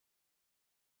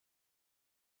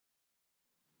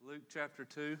Luke chapter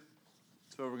 2.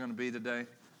 That's where we're going to be today.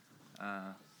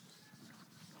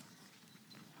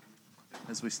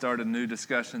 As we start a new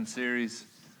discussion series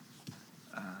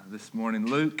this morning,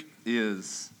 Luke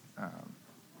is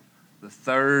the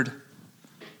third,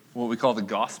 what we call the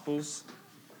Gospels.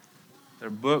 They're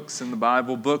books in the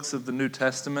Bible, books of the New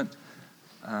Testament.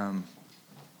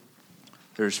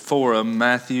 There's four of them: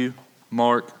 Matthew,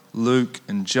 Mark, Luke,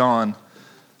 and John,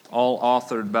 all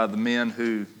authored by the men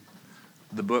who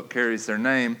the book carries their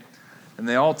name. And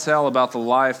they all tell about the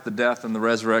life, the death, and the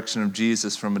resurrection of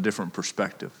Jesus from a different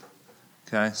perspective.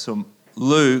 Okay, so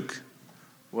Luke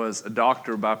was a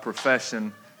doctor by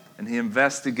profession, and he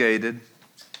investigated.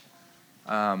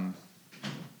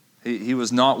 He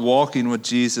was not walking with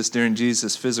Jesus during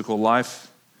Jesus' physical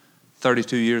life,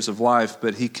 32 years of life,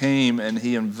 but he came and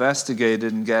he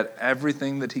investigated and got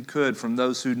everything that he could from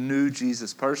those who knew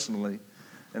Jesus personally,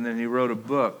 and then he wrote a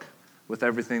book with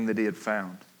everything that he had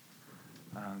found.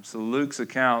 So Luke's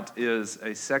account is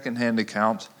a secondhand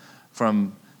account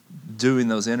from doing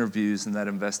those interviews and that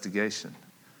investigation.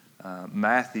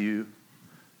 Matthew,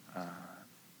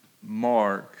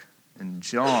 Mark, and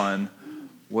John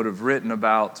would have written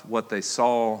about what they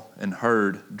saw and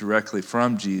heard directly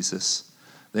from Jesus.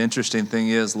 The interesting thing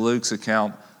is Luke's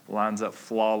account lines up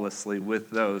flawlessly with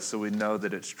those, so we know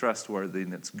that it's trustworthy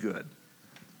and it's good.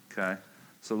 Okay,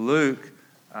 so Luke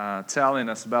telling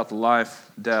us about the life,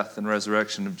 death, and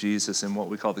resurrection of Jesus in what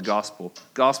we call the gospel.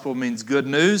 Gospel means good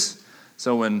news.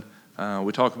 So when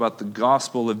we talk about the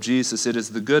gospel of Jesus, it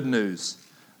is the good news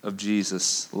of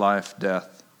Jesus' life,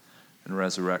 death, and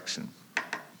resurrection.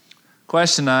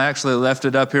 Question, I actually left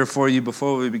it up here for you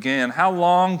before we began. How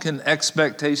long can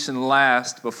expectation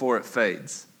last before it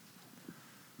fades?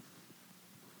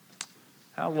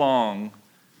 How long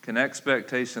can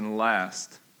expectation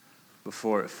last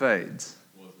before it fades?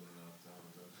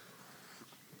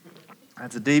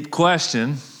 That's a deep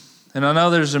question, and I know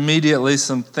there's immediately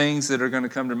some things that are going to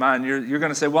come to mind. You're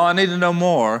going to say, well, I need to know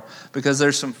more, because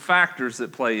there's some factors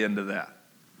that play into that.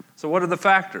 So what are the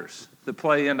factors that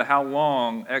play into how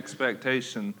long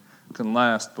expectation can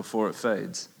last before it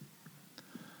fades?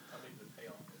 I think the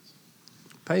payoff is.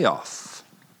 Payoff.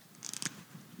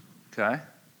 Okay.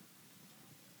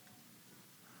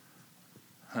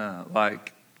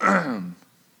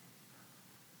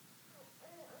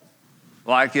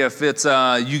 Like if it's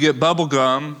you get bubble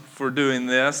gum for doing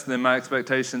this, then my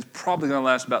expectation is probably going to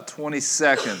last about 20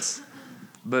 seconds.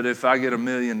 But if I get $1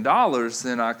 million,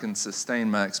 then I can sustain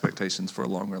my expectations for a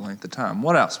longer length of time.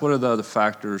 What else? What are the other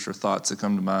factors or thoughts that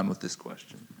come to mind with this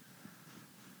question?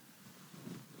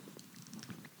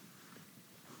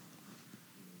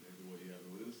 Maybe what you have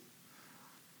to lose.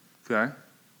 Okay.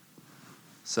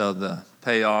 So the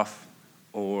payoff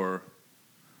or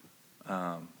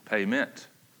payment.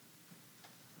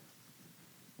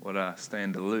 What I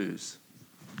stand to lose.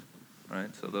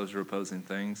 Right? So those are opposing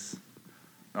things.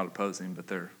 Not opposing, but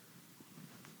they're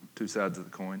two sides of the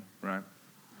coin, right?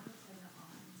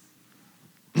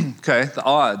 Okay, the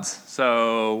odds.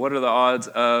 So what are the odds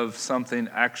of something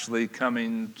actually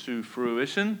coming to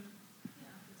fruition?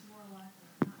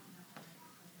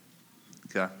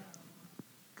 Okay.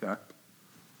 Okay.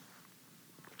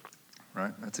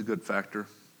 Right, that's a good factor.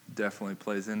 Definitely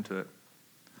plays into it.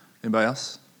 Anybody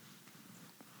else?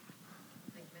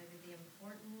 Like maybe the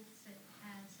importance it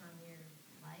has on your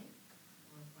life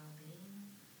or well-being.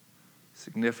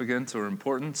 Significance or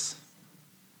importance.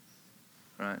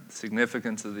 Right,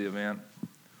 significance of the event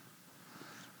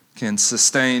can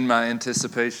sustain my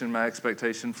anticipation, my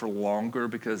expectation for longer,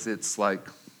 because it's like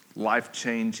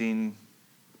life-changing,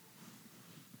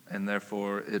 and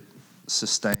therefore it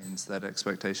sustains that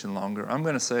expectation longer. I'm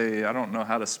going to say, I don't know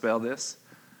how to spell this,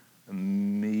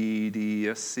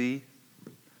 immediacy.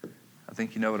 I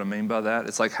think you know what I mean by that.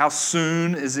 It's like, how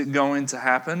soon is it going to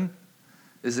happen?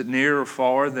 Is it near or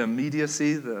far? The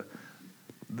immediacy,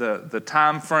 the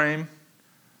time frame.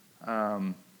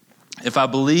 If I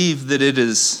believe that it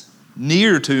is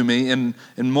near to me and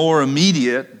more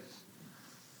immediate,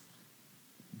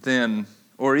 then,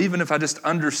 or even if I just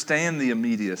understand the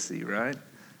immediacy, right?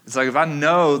 It's like if I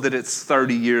know that it's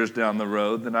 30 years down the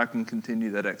road, then I can continue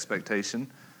that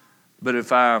expectation. But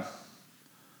if I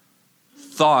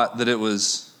thought that it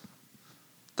was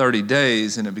 30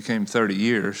 days and it became 30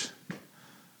 years,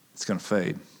 it's going to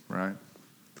fade, right?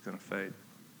 It's going to fade.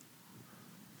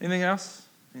 Anything else?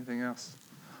 Anything else?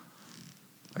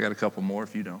 I got a couple more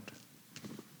if you don't.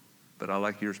 But I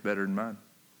like yours better than mine.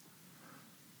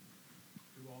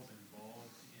 Who all's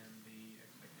involved in the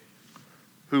expectation?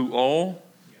 Who all?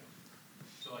 Yeah.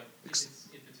 So like if it's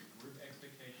a group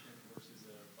expectation versus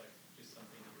just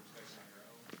something that you're expecting on your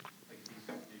own, like if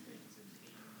you do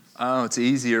Oh, it's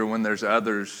easier when there's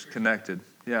others connected.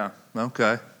 Yeah,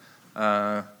 okay.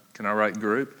 Can I write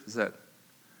group? Is that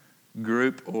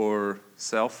group or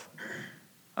self?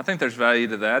 I think there's value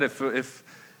to that. If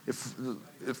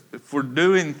we're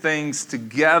doing things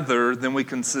together, then we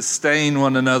can sustain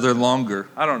one another longer.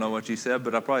 I don't know what you said,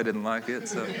 but I probably didn't like it.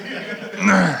 So,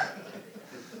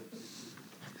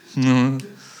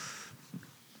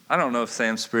 I don't know if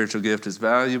Sam's spiritual gift is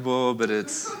valuable, but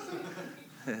it's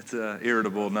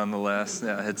irritable nonetheless.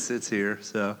 Yeah, it's here.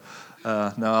 So,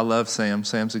 no, I love Sam.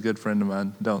 Sam's a good friend of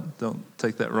mine. Don't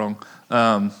take that wrong.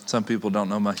 Some people don't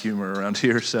know my humor around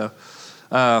here. So,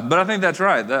 but I think that's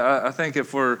right. I think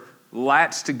if we're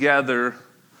latched together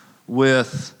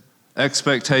with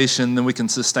expectation, then we can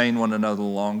sustain one another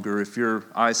longer. If you're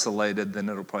isolated, then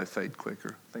it'll probably fade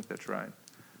quicker. I think that's right.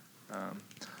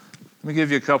 Let me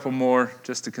give you a couple more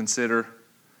just to consider.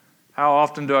 How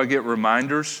often do I get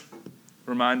reminders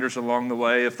along the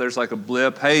way? If there's like a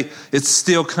blip, hey, it's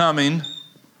still coming,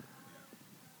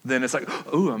 then it's like,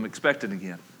 oh, I'm expecting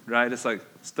again, right? It's like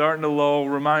starting to lull,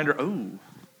 reminder, oh,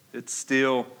 it's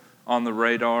still on the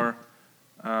radar.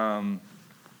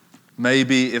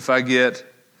 Maybe if I get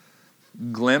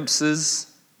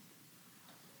glimpses,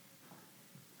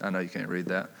 I know you can't read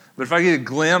that, but if I get a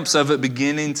glimpse of it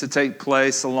beginning to take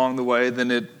place along the way,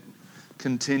 then it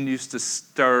continues to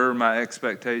stir my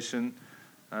expectation.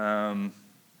 And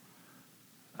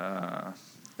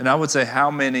I would say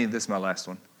this is my last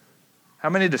one, how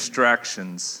many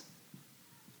distractions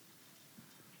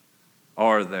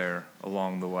are there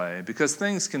along the way? Because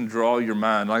things can draw your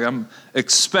mind. Like I'm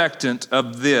expectant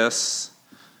of this,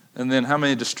 and then how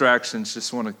many distractions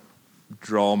just want to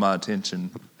draw my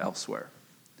attention elsewhere?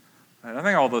 And I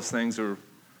think all those things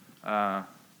are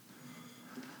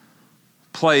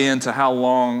play into how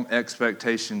long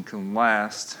expectation can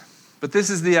last. But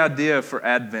this is the idea for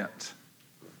Advent.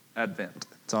 Advent.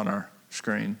 It's on our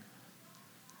screen.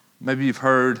 Maybe you've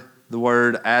heard the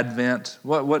word Advent.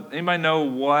 What? Anybody know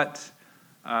what?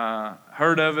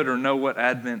 Heard of it or know what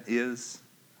Advent is?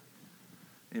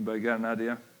 Anybody got an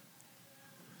idea?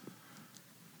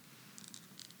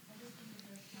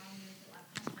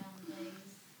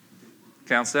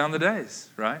 Counts down the days,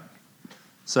 right?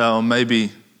 So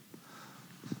maybe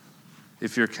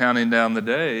if you're counting down the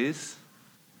days,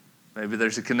 maybe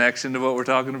there's a connection to what we're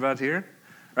talking about here.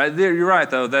 Right there, you're right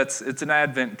though. It's an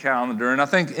Advent calendar, and I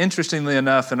think interestingly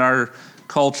enough, in our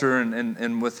culture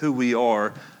and with who we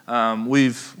are,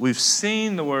 we've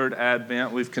seen the word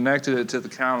Advent, we've connected it to the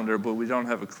calendar, but we don't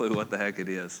have a clue what the heck it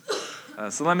is.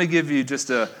 So let me give you just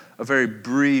a very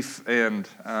brief and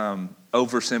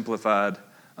oversimplified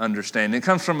understanding. It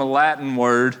comes from a Latin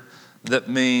word that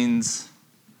means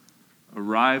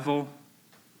arrival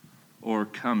or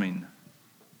coming.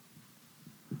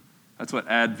 That's what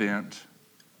Advent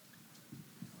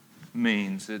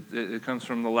means. It comes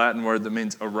from the Latin word that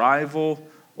means arrival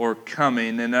or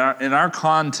coming. In our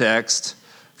context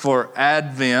for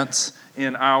Advent,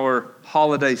 in our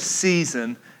holiday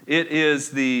season, it is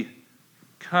the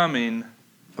coming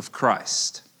of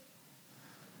Christ.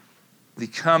 The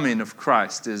coming of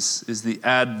Christ is the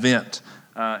Advent,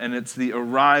 and it's the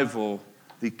arrival,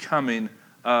 the coming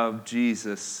of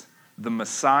Jesus, the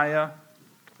Messiah.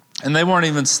 And they weren't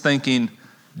even thinking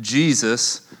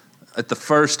Jesus at the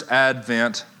first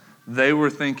Advent. They were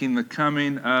thinking the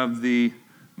coming of the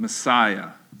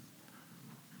Messiah.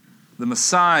 The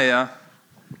Messiah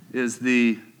is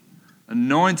the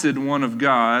anointed one of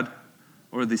God,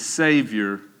 or the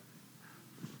Savior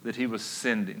that he was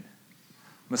sending.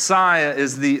 Messiah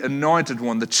is the anointed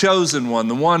one, the chosen one,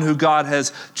 the one who God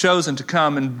has chosen to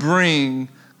come and bring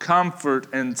comfort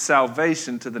and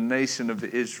salvation to the nation of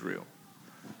Israel.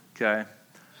 Okay?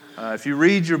 If you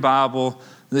read your Bible,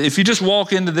 if you just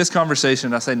walk into this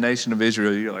conversation, I say nation of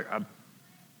Israel, you're like,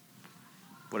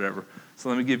 whatever. So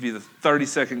let me give you the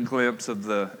 30-second glimpse of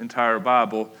the entire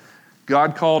Bible.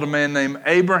 God called a man named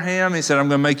Abraham. He said, I'm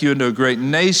going to make you into a great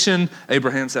nation.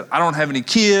 Abraham said, I don't have any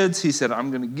kids. He said,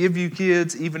 I'm going to give you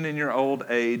kids even in your old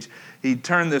age. He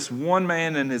turned this one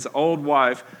man and his old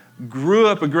wife, grew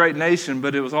up a great nation,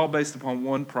 but it was all based upon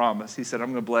one promise. He said, I'm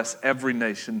going to bless every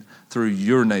nation through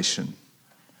your nation.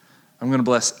 I'm going to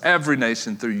bless every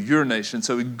nation through your nation.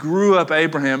 So he grew up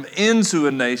Abraham into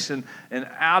a nation, and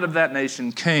out of that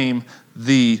nation came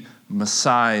the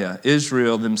Messiah.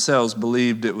 Israel themselves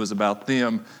believed it was about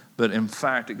them, but in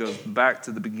fact it goes back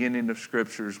to the beginning of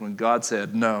Scriptures when God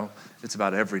said, no, it's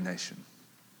about every nation.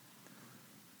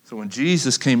 So when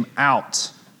Jesus came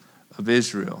out of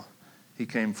Israel, he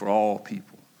came for all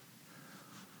people.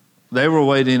 They were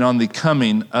waiting on the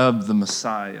coming of the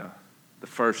Messiah, the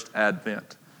first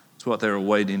Advent. That's what they were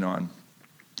waiting on.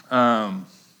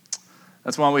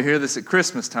 That's why we hear this at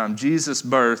Christmas time. Jesus'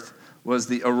 birth was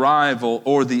the arrival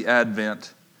or the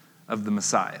advent of the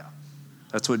Messiah.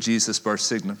 That's what Jesus' birth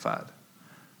signified.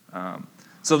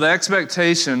 So the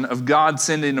expectation of God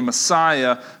sending a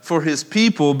Messiah for his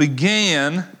people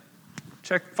began,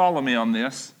 follow me on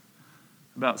this,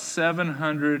 about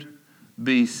 700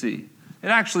 BC. It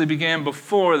actually began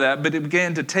before that, but it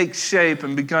began to take shape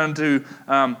and began to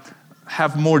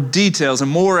have more details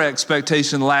and more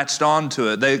expectation latched onto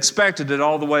it. They expected it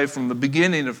all the way from the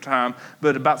beginning of time,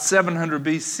 but about 700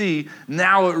 BC,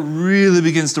 now it really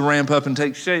begins to ramp up and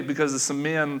take shape because of some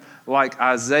men like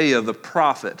Isaiah the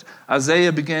prophet.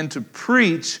 Isaiah began to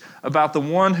preach about the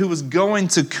one who was going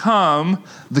to come,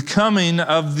 the coming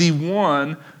of the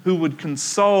one who would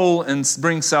console and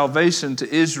bring salvation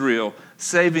to Israel,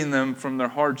 saving them from their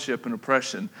hardship and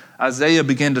oppression. Isaiah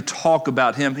began to talk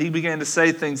about him. He began to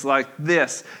say things like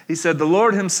this. He said, "The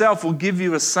Lord himself will give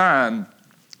you a sign.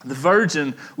 The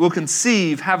virgin will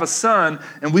conceive, have a son,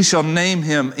 and we shall name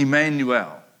him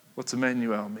Emmanuel." What's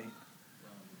Emmanuel mean?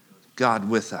 God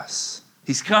with us.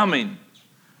 He's coming.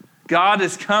 God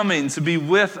is coming to be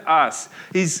with us.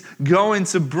 He's going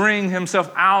to bring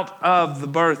himself out of the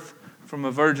birth from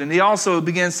a virgin. He also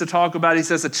begins to talk about, he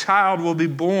says, a child will be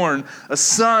born, a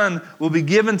son will be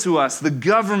given to us, the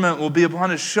government will be upon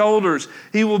his shoulders.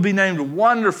 He will be named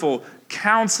Wonderful,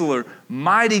 Counselor,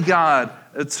 Mighty God,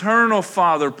 Eternal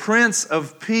Father, Prince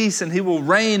of Peace, and he will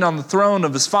reign on the throne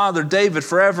of his father David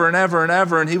forever and ever and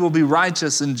ever, and he will be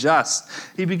righteous and just.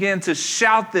 He began to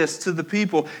shout this to the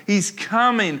people. He's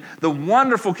coming. The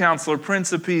Wonderful Counselor,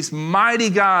 Prince of Peace, Mighty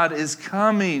God is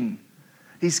coming.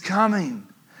 He's coming.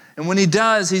 And when he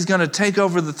does, he's going to take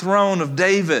over the throne of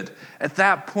David. At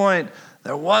that point,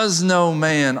 there was no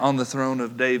man on the throne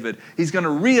of David. He's going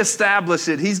to reestablish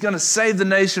it. He's going to save the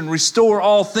nation, restore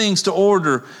all things to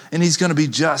order, and he's going to be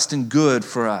just and good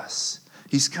for us.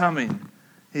 He's coming.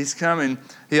 He's coming.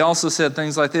 He also said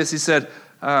things like this. He said,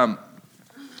 I'm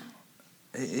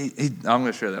going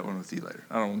to share that one with you later.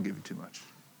 I don't want to give you too much.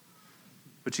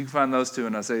 But you can find those two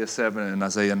in Isaiah 7 and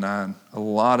Isaiah 9. A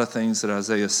lot of things that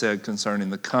Isaiah said concerning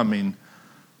the coming,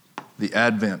 the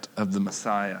advent of the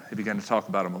Messiah. He began to talk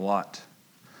about them a lot.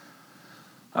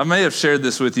 I may have shared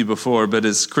this with you before, but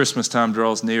as Christmas time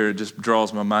draws near, it just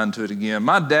draws my mind to it again.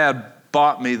 My dad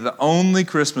bought me the only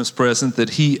Christmas present that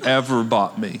he ever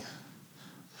bought me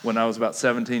when I was about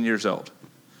 17 years old.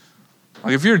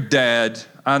 Like if you're a dad,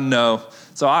 I know.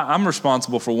 So I'm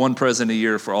responsible for one present a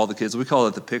year for all the kids. We call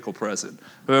it the pickle present.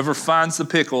 Whoever finds the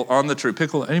pickle on the tree.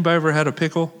 Pickle, anybody ever had a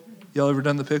pickle? Y'all ever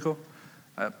done the pickle?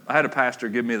 I had a pastor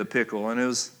give me the pickle, and it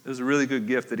was a really good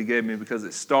gift that he gave me because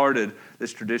it started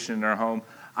this tradition in our home.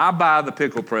 I buy the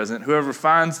pickle present. Whoever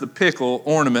finds the pickle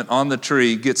ornament on the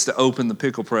tree gets to open the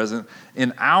pickle present.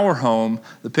 In our home,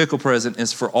 the pickle present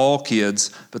is for all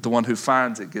kids, but the one who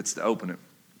finds it gets to open it.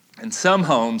 In some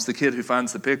homes, the kid who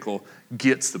finds the pickle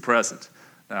gets the present.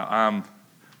 Now, I'm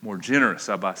more generous.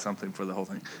 I buy something for the whole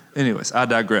thing. Anyways, I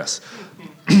digress.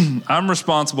 I'm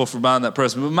responsible for buying that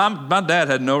present. But my dad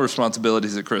had no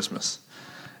responsibilities at Christmas.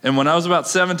 And when I was about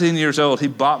 17 years old, he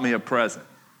bought me a present.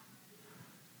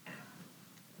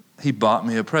 He bought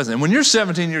me a present. And when you're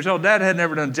 17 years old, Dad had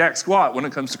never done jack squat when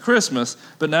it comes to Christmas,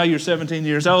 but now you're 17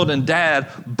 years old and Dad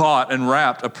bought and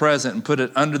wrapped a present and put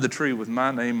it under the tree with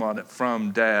my name on it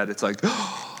from Dad. It's like,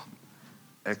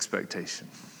 expectation.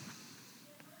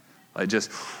 Like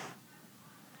just,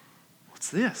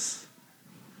 what's this?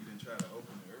 You didn't try to open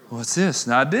it earlier. What's this?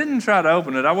 Now, I didn't try to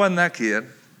open it. I wasn't that kid.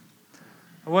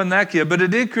 But it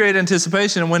did create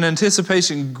anticipation. And when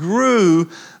anticipation grew,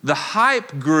 the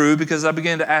hype grew because I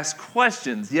began to ask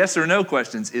questions, yes or no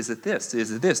questions. Is it this?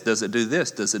 Is it this? Does it do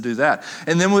this? Does it do that?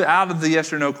 And then out of the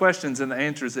yes or no questions and the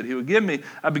answers that he would give me,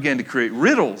 I began to create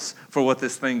riddles for what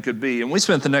this thing could be. And we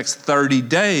spent the next 30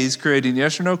 days creating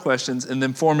yes or no questions and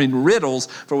then forming riddles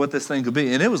for what this thing could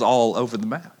be. And it was all over the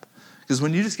map. Because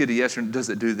when you just get a yes or no, does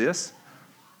it do this?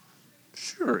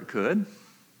 Sure, it could.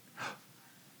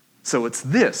 So it's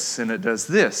this, and it does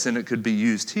this, and it could be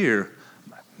used here.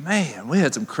 Man, we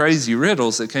had some crazy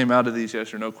riddles that came out of these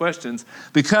yes or no questions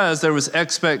because there was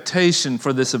expectation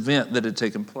for this event that had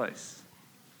taken place.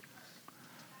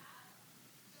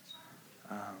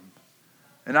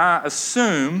 And I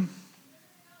assume,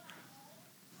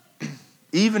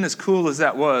 even as cool as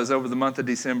that was over the month of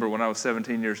December when I was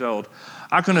 17 years old,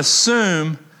 I can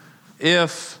assume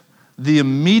if the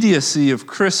immediacy of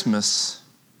Christmas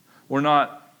were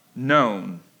not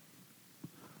known.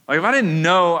 Like if I didn't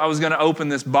know I was going to open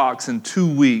this box in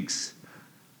 2 weeks,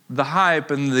 the hype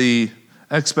and the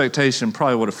expectation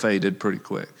probably would have faded pretty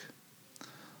quick.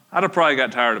 I'd have probably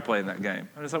got tired of playing that game.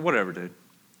 I was like, whatever, dude.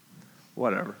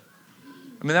 whatever.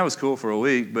 I mean, that was cool for a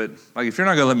week, but like if you're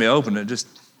not going to let me open it, just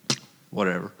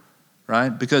whatever, right?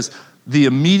 Because the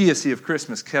immediacy of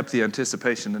Christmas kept the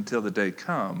anticipation until the day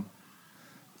come.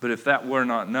 But if that were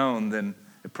not known, then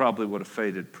it probably would have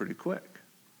faded pretty quick.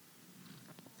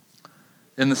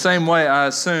 In the same way, I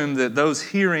assume that those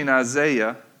hearing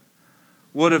Isaiah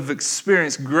would have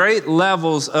experienced great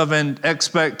levels of an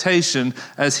expectation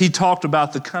as he talked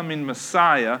about the coming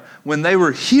Messiah. When they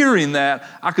were hearing that,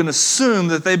 I can assume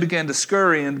that they began to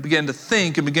scurry and began to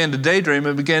think and began to daydream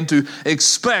and began to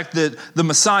expect that the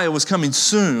Messiah was coming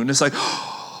soon. It's like,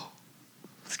 oh,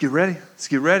 let's get ready, let's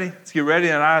get ready, let's get ready.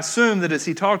 And I assume that as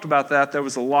he talked about that, there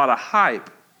was a lot of hype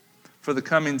for the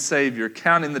coming Savior,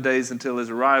 counting the days until his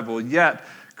arrival. Yet,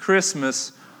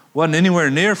 Christmas wasn't anywhere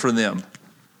near for them.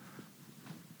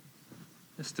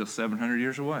 It's still 700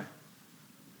 years away.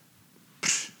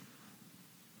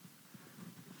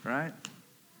 Right?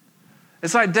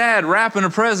 It's like Dad wrapping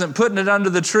a present, putting it under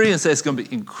the tree and saying it's going to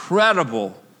be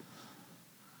incredible.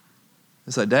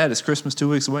 It's like, Dad, is Christmas 2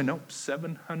 weeks away? Nope,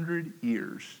 700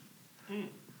 years.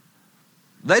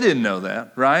 They didn't know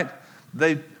that, right?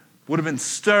 They would have been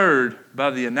stirred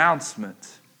by the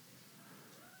announcement.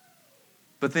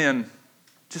 But then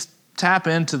just tap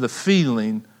into the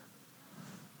feeling,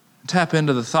 tap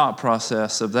into the thought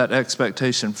process of that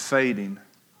expectation fading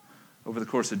over the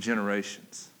course of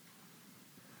generations.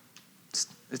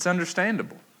 It's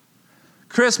understandable.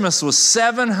 Christmas was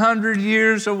 700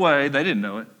 years away. They didn't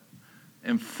know it.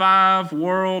 And 5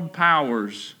 world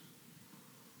powers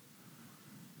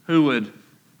who would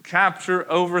capture,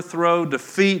 overthrow,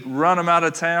 defeat, run them out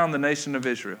of town, the nation of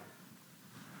Israel.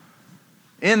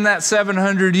 In that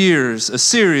 700 years,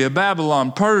 Assyria,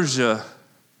 Babylon, Persia,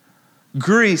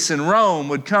 Greece, and Rome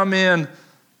would come in,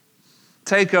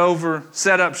 take over,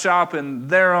 set up shop in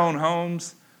their own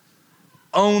homes,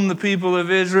 own the people of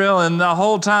Israel, and the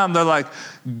whole time they're like,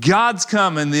 God's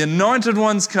coming, the Anointed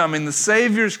One's coming, the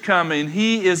Savior's coming,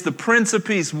 He is the Prince of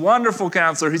Peace, wonderful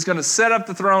Counselor, He's going to set up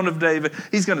the throne of David,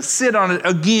 He's going to sit on it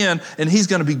again, and He's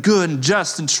going to be good and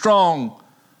just and strong.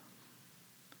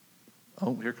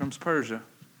 Oh, here comes Persia.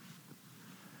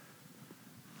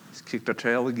 He's kicked our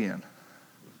tail again,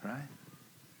 right?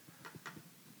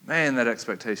 Man, that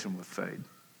expectation would fade.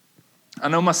 I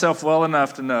know myself well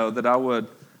enough to know that I would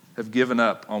have given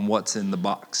up on what's in the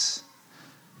box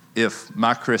if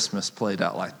my Christmas played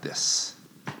out like this.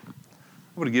 I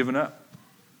would have given up.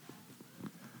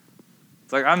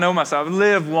 It's like I know myself. I've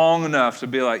lived long enough to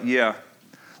be like, yeah.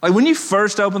 Like when you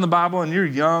first open the Bible and you're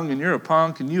young and you're a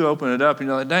punk and you open it up and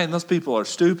you're like, dang, those people are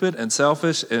stupid and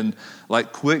selfish and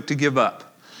like quick to give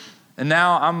up. And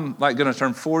now I'm like going to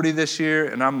turn 40 this year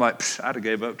and I'm like, I'd have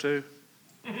gave up too.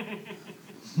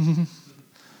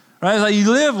 Right? It's like you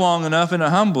live long enough and it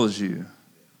humbles you.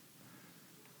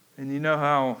 And you know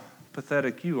how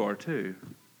pathetic you are too.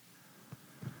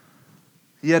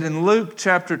 Yet in Luke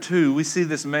chapter 2, we see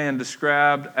this man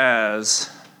described as,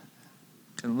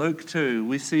 in Luke 2,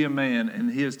 we see a man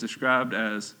and he is described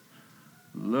as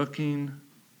looking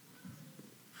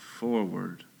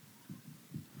forward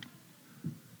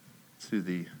to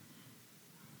the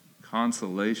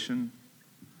consolation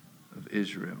of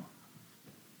Israel.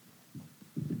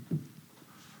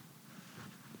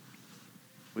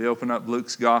 We open up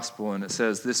Luke's gospel and it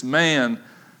says, this man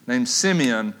named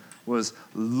Simeon was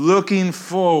looking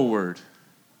forward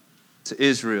to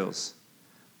Israel's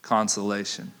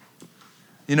consolation.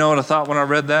 You know what I thought when I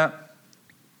read that?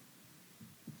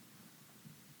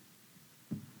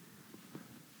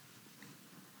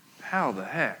 How the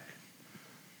heck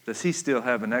does he still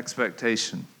have an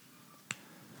expectation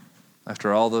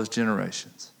after all those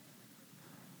generations?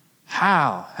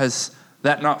 How has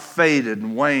that not faded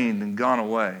and waned and gone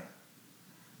away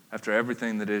after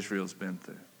everything that Israel's been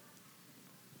through?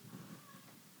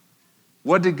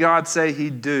 What did God say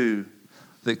He'd do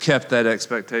that kept that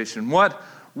expectation? What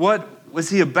was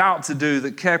He about to do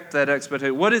that kept that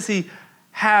expectation? What does He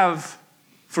have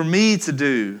for me to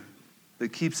do that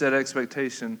keeps that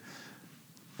expectation?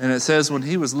 And it says when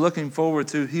He was looking forward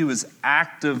to, He was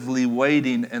actively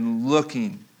waiting and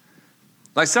looking.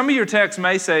 Like some of your texts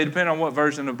may say, depending on what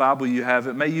version of Bible you have,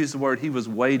 it may use the word He was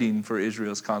waiting for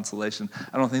Israel's consolation.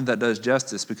 I don't think that does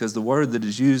justice because the word that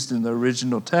is used in the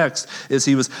original text is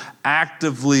He was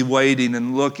actively waiting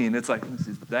and looking. It's like, is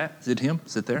it that? Is it Him?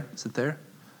 Is it there? Is it there?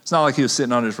 It's not like He was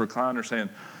sitting on His recliner saying,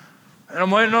 and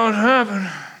I'm waiting on it to happen.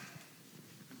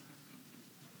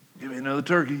 Give me another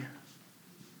turkey.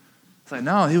 It's like,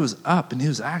 no, He was up and He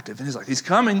was active. And He's like, He's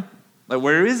coming. Like,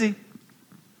 where is He? And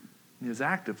He was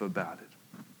active about it.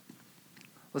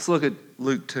 Let's look at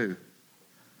Luke 2.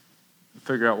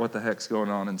 Figure out what the heck's going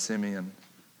on in Simeon.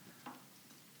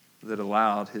 that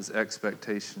allowed his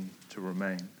expectation to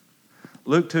remain.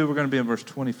 Luke 2, we're going to be in verse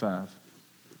 25.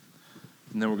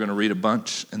 And then we're going to read a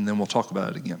bunch, and then we'll talk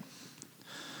about it again.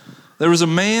 There was a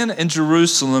man in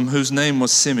Jerusalem whose name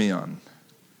was Simeon.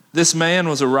 This man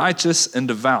was a righteous and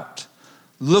devout,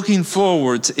 looking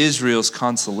forward to Israel's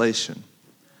consolation.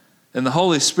 And the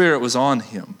Holy Spirit was on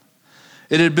him.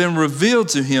 It had been revealed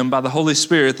to him by the Holy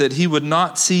Spirit that he would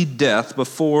not see death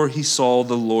before he saw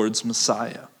the Lord's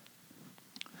Messiah.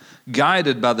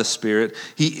 Guided by the Spirit,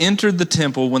 he entered the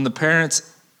temple when the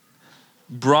parents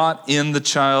brought in the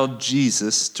child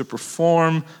Jesus to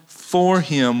perform for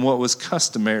him what was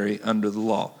customary under the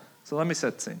law. So let me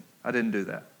set the scene. I didn't do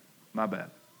that. My bad.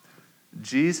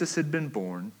 Jesus had been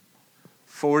born.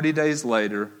 40 days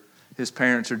later, his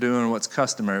parents are doing what's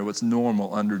customary, what's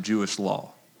normal under Jewish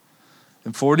law.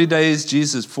 In 40 days,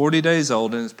 Jesus is 40 days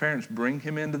old, and his parents bring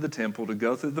him into the temple to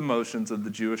go through the motions of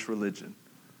the Jewish religion.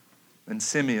 And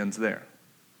Simeon's there.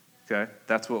 Okay?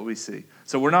 That's what we see.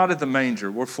 So we're not at the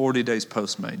manger. We're 40 days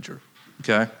post-manger.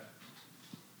 Okay?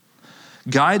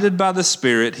 Guided by the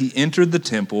Spirit, he entered the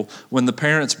temple when the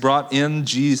parents brought in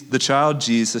the child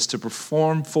Jesus to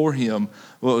perform for him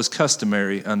what was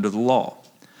customary under the law.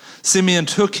 Simeon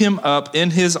took him up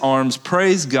in his arms,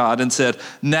 praised God, and said,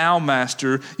 "Now,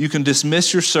 Master, you can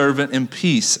dismiss your servant in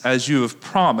peace as you have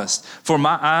promised. For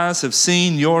my eyes have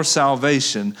seen your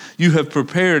salvation. You have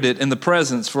prepared it in the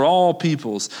presence for all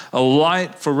peoples, a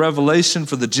light for revelation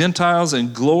for the Gentiles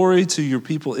and glory to your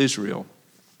people Israel."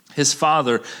 His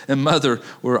father and mother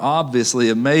were obviously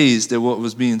amazed at what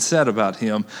was being said about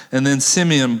him. And then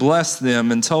Simeon blessed them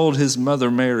and told his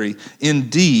mother Mary,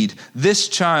 "Indeed, this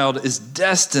child is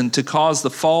destined to cause the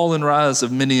fall and rise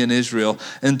of many in Israel,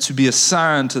 and to be a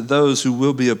sign to those who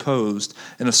will be opposed.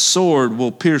 And a sword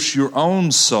will pierce your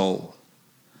own soul,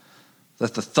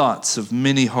 that the thoughts of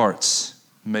many hearts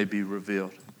may be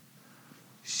revealed."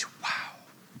 Wow.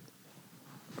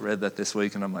 I read that this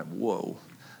week and I'm like, whoa.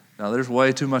 Now, there's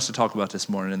way too much to talk about this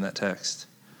morning in that text.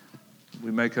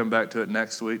 We may come back to it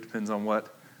next week, depends on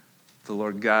what the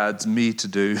Lord guides me to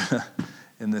do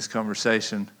in this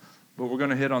conversation. But we're going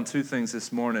to hit on two things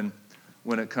this morning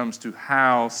when it comes to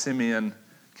how Simeon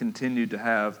continued to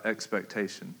have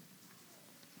expectation.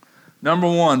 Number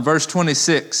one, verse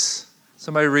 26.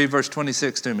 Somebody read verse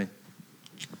 26 to me.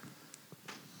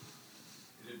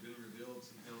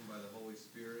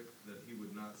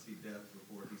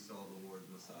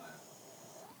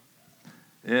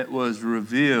 It was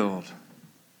revealed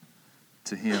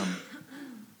to him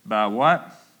by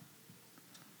what?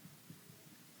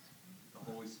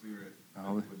 The Holy Spirit that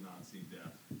he would not see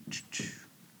death.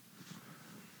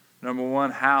 Number one,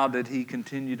 how did he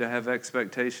continue to have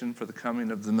expectation for the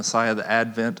coming of the Messiah, the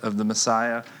advent of the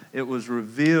Messiah? It was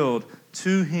revealed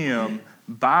to him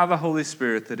by the Holy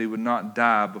Spirit that he would not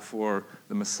die before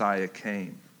the Messiah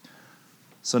came.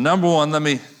 So number one, let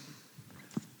me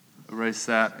erase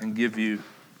that and give you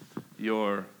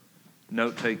your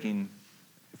note-taking.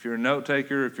 If you're a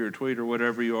note-taker, if you're a tweeter,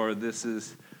 whatever you are, this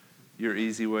is your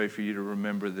easy way for you to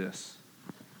remember this.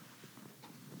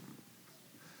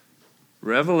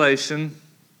 Revelation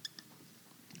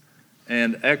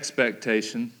and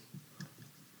expectation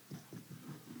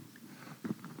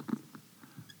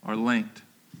are linked.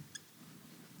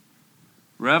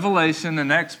 Revelation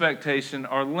and expectation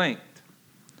are linked.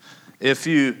 If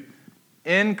you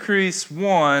increase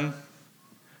one,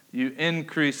 you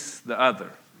increase the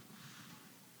other.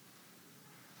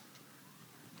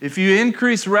 If you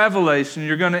increase revelation,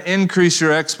 you're going to increase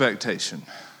your expectation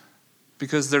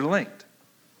because they're linked.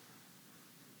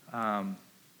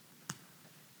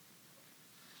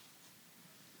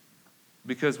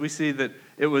 Because we see that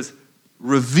it was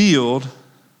revealed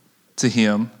to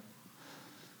him,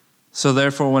 so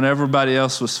therefore when everybody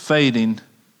else was fading,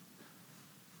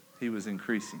 he was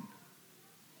increasing.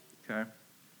 Okay?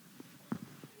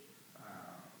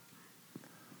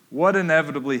 What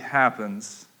inevitably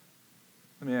happens,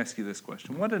 let me ask you this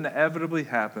question. What inevitably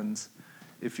happens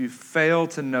if you fail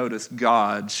to notice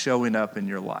God showing up in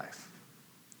your life?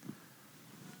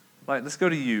 Like, let's go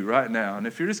to you right now. And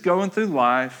if you're just going through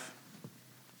life,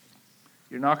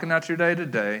 you're knocking out your day to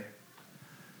day,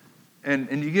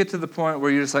 and you get to the point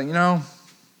where you're just like, I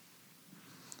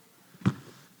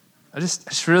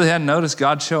just really hadn't noticed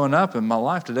God showing up in my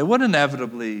life today. What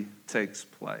inevitably takes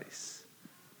place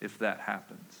if that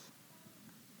happens?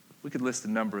 We could list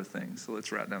a number of things, so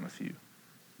let's write down a few.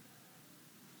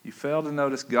 You fail to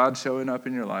notice God showing up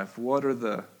in your life. What are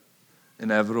the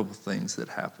inevitable things that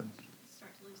happen?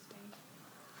 Start to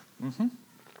lose faith.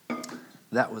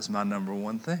 That was my number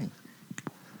one thing.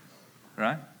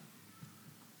 Right?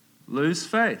 Lose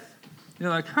faith. You're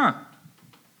like,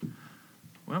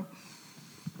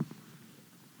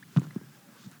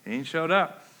 He ain't showed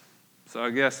up. So I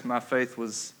guess my faith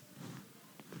was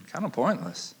kind of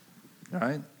pointless,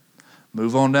 right?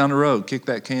 Move on down the road. Kick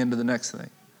that can to the next thing.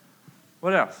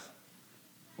 What else?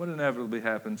 What inevitably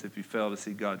happens if you fail to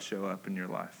see God show up in your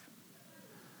life?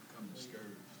 Become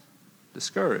discouraged.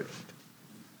 Discouraged.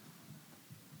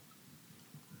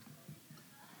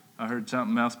 I heard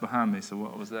something else behind me, so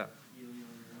what was that?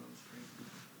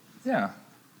 Yeah.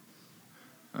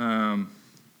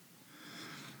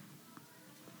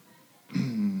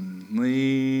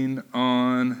 Lean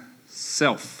on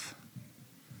self.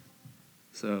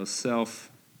 So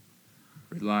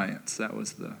self-reliance. That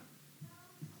was the,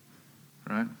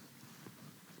 right?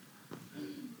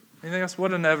 Anything else?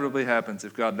 What inevitably happens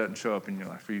if God doesn't show up in your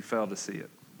life or you fail to see it?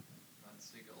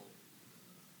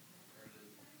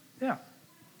 Yeah.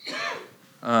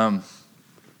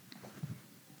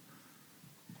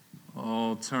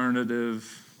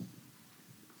 Alternative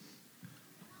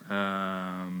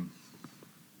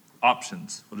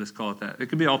options. We'll just call it that. It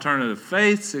could be alternative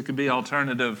faiths. It could be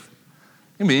alternative.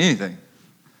 It can be anything,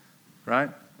 right?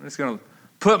 I'm just going to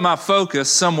put my focus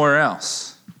somewhere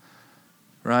else,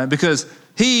 right? Because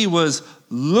he was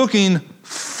looking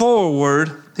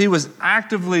forward. He was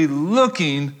actively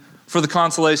looking for the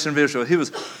consolation of Israel. He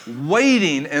was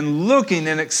waiting and looking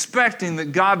and expecting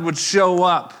that God would show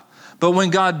up. But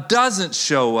when God doesn't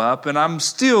show up and I'm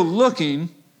still looking,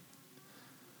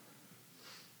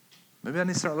 maybe I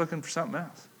need to start looking for something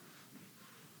else.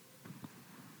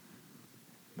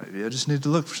 Maybe I just need to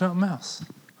look for something else.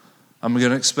 I'm going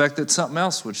to expect that something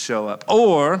else would show up.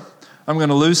 Or I'm going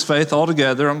to lose faith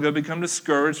altogether. I'm going to become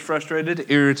discouraged, frustrated,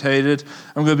 irritated.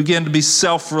 I'm going to begin to be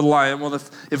self-reliant. Well,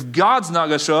 if God's not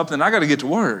going to show up, then I got to get to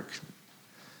work.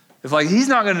 If he's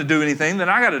not going to do anything, then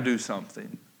I got to do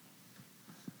something.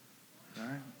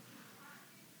 Right?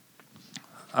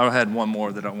 I had one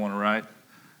more that I want to write.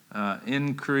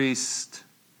 Increased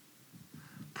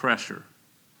pressure.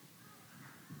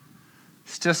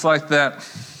 It's just like that.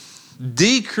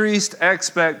 Decreased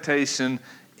expectation,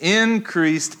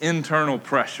 increased internal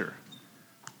pressure.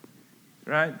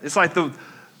 Right? It's like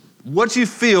what you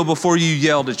feel before you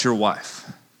yelled at your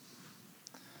wife.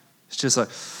 It's just like,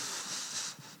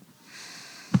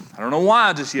 I don't know why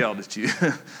I just yelled at you.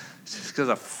 It's just because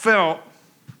I felt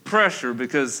pressure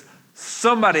because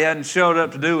somebody hadn't showed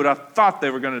up to do what I thought they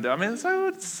were going to do. I mean,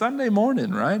 it's Sunday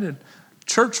morning, right? In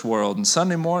church world and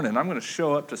Sunday morning, I'm going to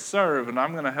show up to serve and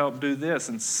I'm going to help do this.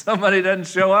 And somebody doesn't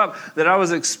show up that I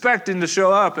was expecting to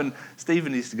show up. And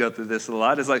Stephen used to go through this a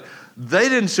lot. It's like they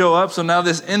didn't show up, so now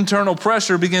this internal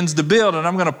pressure begins to build and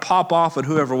I'm going to pop off at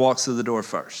whoever walks through the door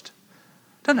first.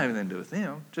 Doesn't have anything to do with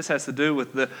them. Just has to do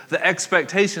with the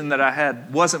expectation that I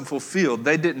had wasn't fulfilled.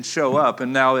 They didn't show up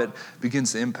and now it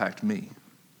begins to impact me.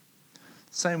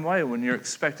 Same way when you're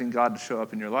expecting God to show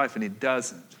up in your life and he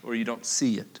doesn't, or you don't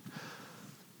see it.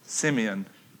 Simeon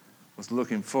was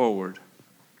looking forward.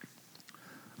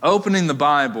 Opening the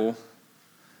Bible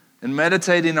and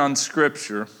meditating on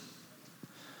Scripture.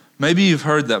 Maybe you've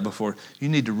heard that before. You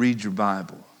need to read your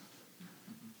Bible.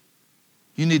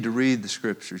 You need to read the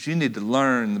Scriptures. You need to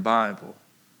learn the Bible.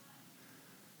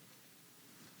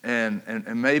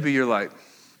 And maybe you're like,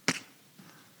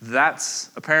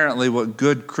 that's apparently what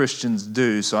good Christians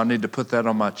do, so I need to put that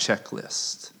on my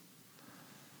checklist.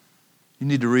 You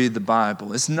need to read the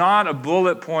Bible. It's not a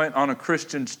bullet point on a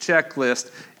Christian's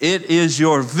checklist. It is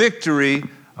your victory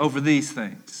over these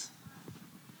things.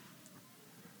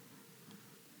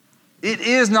 It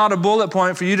is not a bullet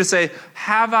point for you to say,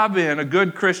 have I been a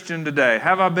good Christian today?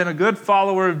 Have I been a good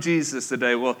follower of Jesus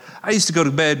today? Well, I used to go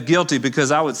to bed guilty because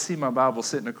I would see my Bible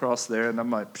sitting across there and I'm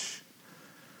like,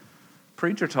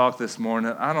 preacher talk this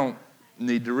morning, I don't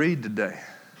need to read today.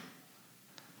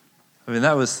 I mean,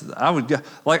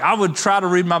 I would try to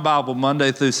read my Bible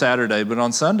Monday through Saturday, but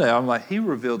on Sunday, I'm like, he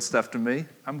revealed stuff to me.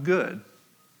 I'm good.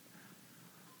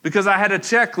 Because I had a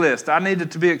checklist. I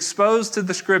needed to be exposed to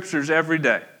the Scriptures every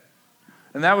day.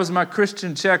 And that was my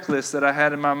Christian checklist that I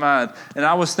had in my mind. And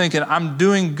I was thinking, I'm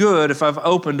doing good if I've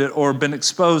opened it or been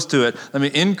exposed to it. Let me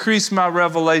increase my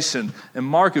revelation. And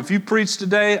Mark, if you preach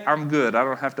today, I'm good. I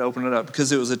don't have to open it up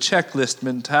because it was a checklist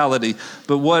mentality.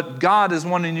 But what God is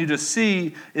wanting you to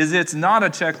see is it's not a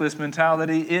checklist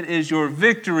mentality. It is your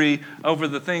victory over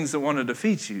the things that want to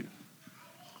defeat you.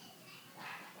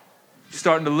 You're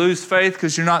starting to lose faith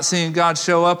because you're not seeing God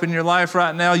show up in your life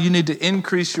right now. You need to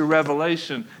increase your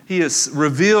revelation. He has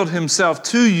revealed himself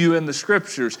to you in the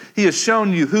Scriptures. He has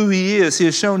shown you who he is. He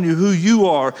has shown you who you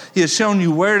are. He has shown you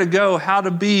where to go, how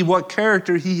to be, what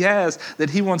character he has that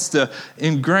he wants to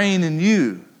ingrain in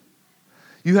you.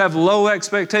 You have low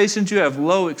expectations. You have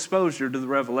low exposure to the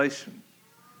revelation.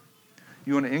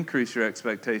 You want to increase your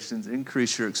expectations,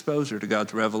 increase your exposure to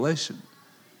God's revelation.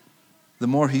 The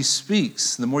more he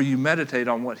speaks, the more you meditate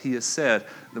on what he has said,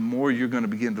 the more you're going to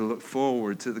begin to look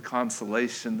forward to the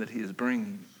consolation that he is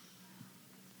bringing.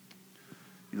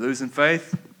 You losing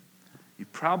faith? You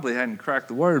probably hadn't cracked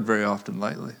the word very often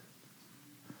lately.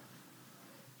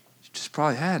 You just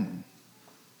probably hadn't.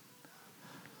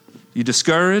 You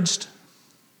discouraged?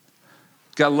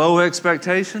 Got low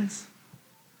expectations?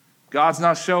 God's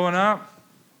not showing up?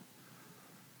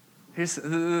 Here's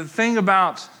the thing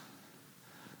about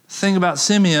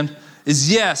Simeon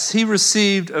is, yes, he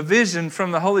received a vision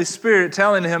from the Holy Spirit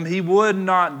telling him he would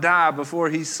not die before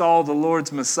he saw the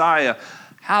Lord's Messiah.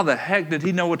 How the heck did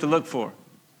he know what to look for?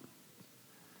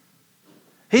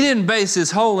 He didn't base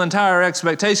his whole entire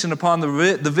expectation upon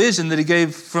the vision that he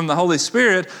gave from the Holy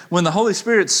Spirit when the Holy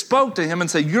Spirit spoke to him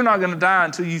and said, you're not going to die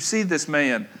until you see this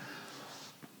man.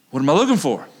 What am I looking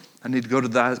for? I need to go to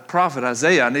the prophet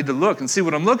Isaiah. I need to look and see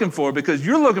what I'm looking for, because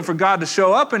you're looking for God to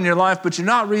show up in your life, but you're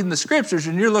not reading the scriptures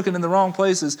and you're looking in the wrong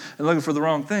places and looking for the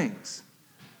wrong things.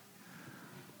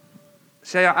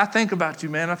 Shay, I think about you,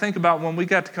 man. I think about when we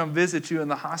got to come visit you in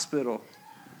the hospital.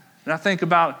 And I think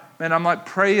about, man, I'm like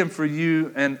praying for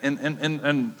you. And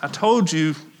I told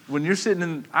you when you're sitting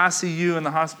in ICU in the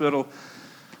hospital,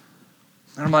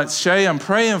 and I'm like, Shay, I'm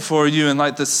praying for you. And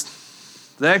like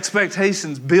the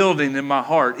expectation's building in my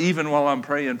heart, even while I'm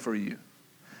praying for you.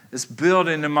 It's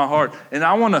building in my heart. And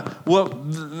I want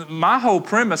to, my whole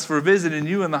premise for visiting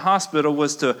you in the hospital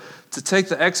was to take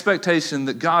the expectation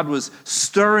that God was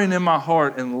stirring in my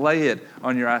heart and lay it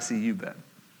on your ICU bed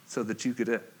so that you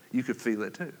could feel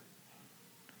it too.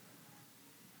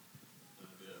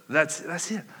 That's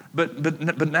it.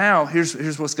 But now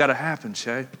here's what's got to happen,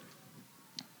 Shay.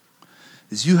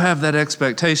 Is you have that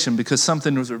expectation because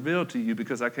something was revealed to you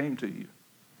because I came to you.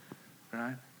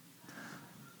 Right?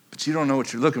 But you don't know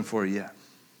what you're looking for yet.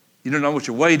 You don't know what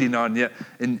you're waiting on yet.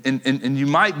 And you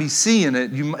might be seeing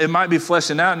it. It might be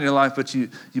fleshing out in your life, but you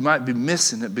might be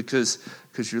missing it because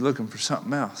you're looking for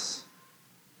something else.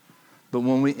 But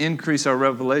when we increase our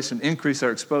revelation, increase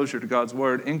our exposure to God's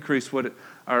word, increase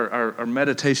our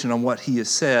meditation on what he has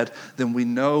said, then we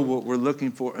know what we're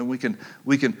looking for, and we can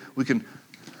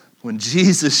when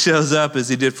Jesus shows up as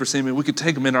he did for Simeon, we can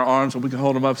take him in our arms and we can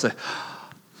hold him up and say,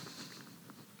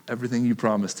 everything you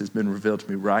promised has been revealed to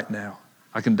me right now.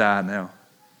 I can die now.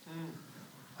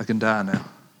 I can die now.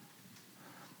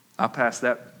 I passed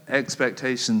that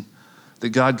expectation that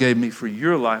God gave me for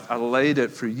your life. I laid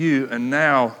it for you, and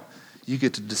now you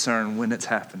get to discern when it's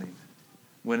happening,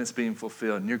 when it's being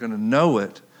fulfilled. And you're going to know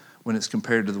it when it's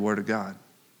compared to the Word of God.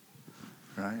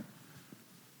 Right?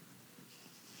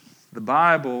 The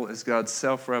Bible is God's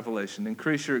self-revelation.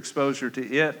 Increase your exposure to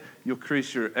it, you'll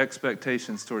increase your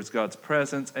expectations towards God's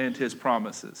presence and his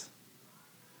promises.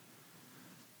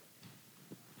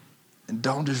 And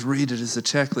don't just read it as a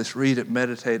checklist. Read it,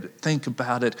 meditate it, think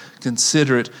about it,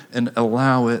 consider it, and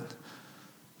allow it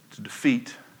to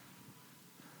defeat.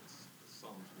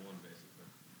 Psalms 1, basically.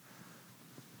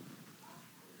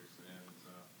 What you're saying is,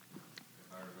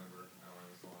 if I remember, I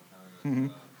learned this a long time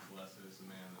ago. Blessed is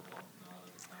the man that walketh not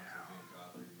in the counsel of the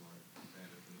ungodly, nor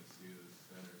standeth in the seat of the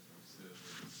sinners, nor sitteth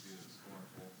in the seat of the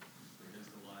scornful. For his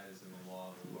delight is in the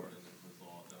law of the Lord, and in his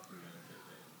law doth he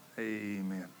meditate daily.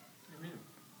 Amen.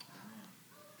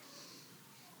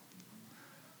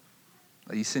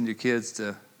 You send your kids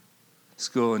to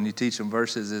school and you teach them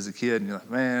verses as a kid, and you're like,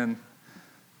 man,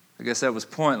 I guess that was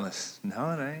pointless.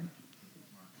 No, it ain't.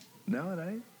 No, it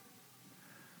ain't.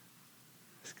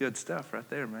 It's good stuff right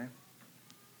there, man.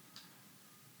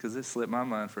 Because it slipped my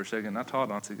mind for a second. I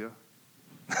taught on to go.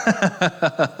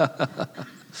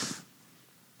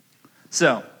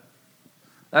 So,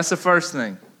 that's the first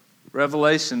thing.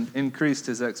 Revelation increased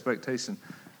his expectation.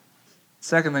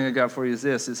 Second thing I got for you is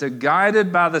this. It said,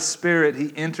 guided by the Spirit,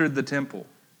 he entered the temple.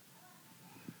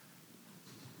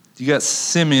 You got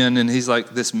Simeon, and he's like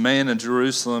this man in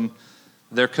Jerusalem.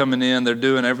 They're coming in. They're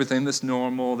doing everything that's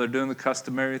normal. They're doing the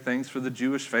customary things for the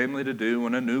Jewish family to do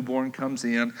when a newborn comes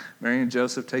in. Mary and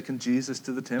Joseph taking Jesus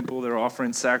to the temple. They're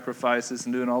offering sacrifices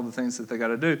and doing all the things that they got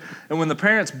to do. And when the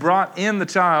parents brought in the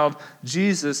child,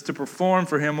 Jesus, to perform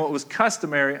for him what was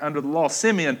customary under the law,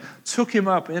 Simeon took him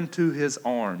up into his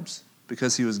arms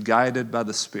because he was guided by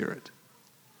the Spirit.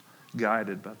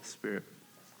 Guided by the Spirit.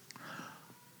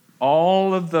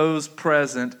 All of those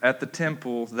present at the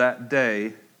temple that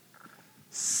day,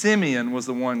 Simeon was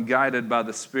the one guided by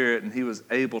the Spirit, and he was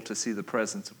able to see the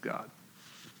presence of God.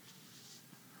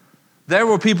 There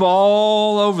were people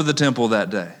all over the temple that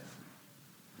day.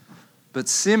 But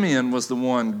Simeon was the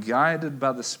one guided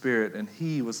by the Spirit, and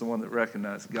he was the one that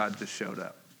recognized God just showed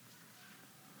up.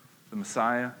 The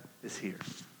Messiah is here.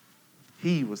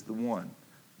 He was the one.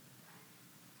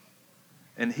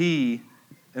 And he,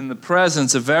 in the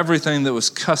presence of everything that was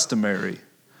customary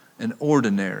and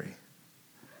ordinary,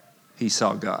 he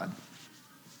saw God.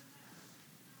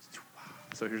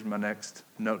 So here's my next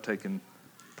note-taking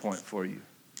point for you.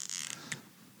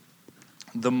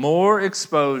 The more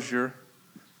exposure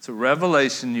to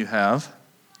revelation you have,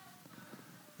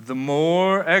 the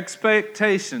more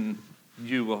expectation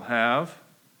you will have,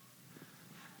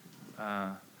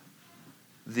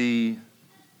 the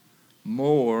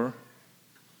more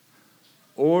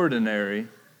ordinary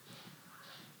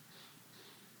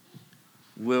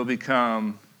will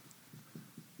become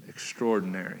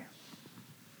extraordinary.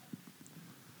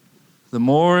 The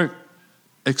more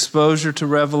exposure to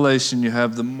revelation you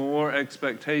have, the more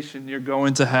expectation you're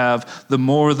going to have, the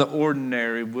more the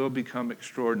ordinary will become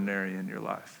extraordinary in your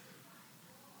life.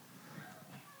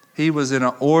 He was in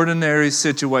an ordinary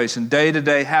situation, day to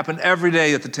day, happened every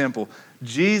day at the temple.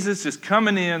 Jesus just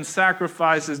coming in,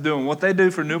 sacrifices, doing what they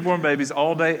do for newborn babies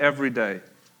all day, every day.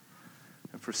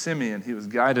 And for Simeon, he was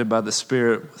guided by the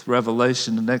Spirit with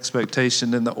revelation and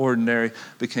expectation, and the ordinary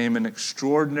became an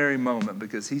extraordinary moment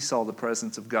because he saw the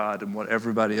presence of God in what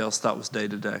everybody else thought was day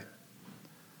to day.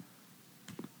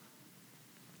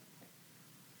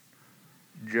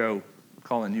 Joe, I'm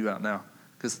calling you out now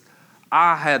because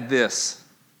I had this.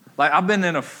 Like, I've been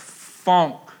in a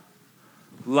funk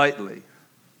lately.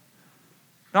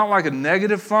 Not like a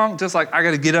negative funk, just like I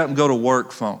got to get up and go to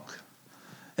work funk.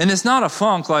 And it's not a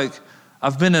funk like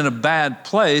I've been in a bad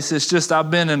place. It's just I've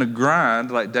been in a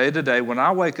grind like day to day. When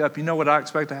I wake up, you know what I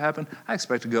expect to happen? I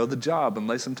expect to go to the job and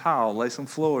lay some tile, lay some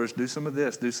floors, do some of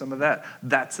this, do some of that.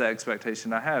 That's the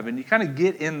expectation I have. And you kind of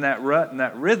get in that rut and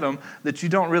that rhythm that you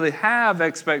don't really have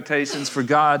expectations for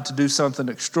God to do something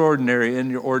extraordinary in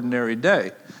your ordinary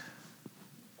day.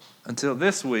 Until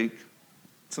this week,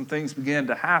 some things began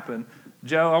to happen.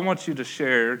 Joe, I want you to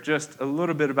share just a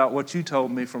little bit about what you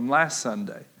told me from last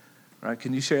Sunday. Right?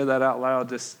 Can you share that out loud?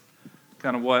 Just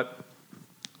kind of what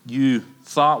you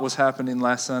thought was happening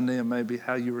last Sunday and maybe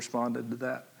how you responded to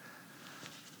that.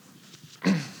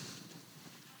 Yeah, I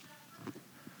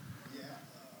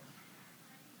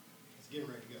was getting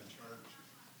ready to go to church.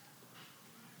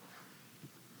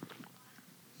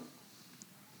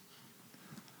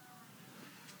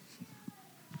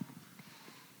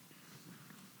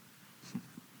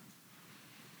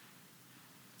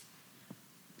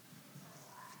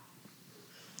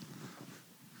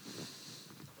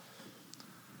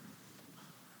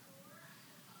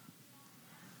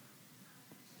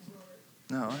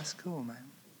 No, that's cool, man.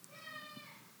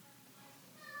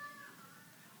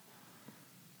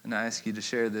 And I ask you to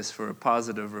share this for a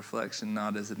positive reflection,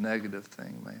 not as a negative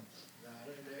thing, man. Not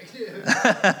a negative.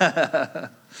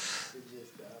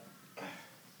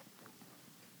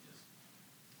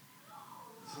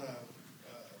 So,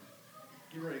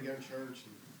 getting ready to go to church,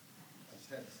 and I just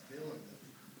had this feeling that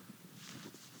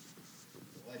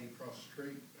the lady across the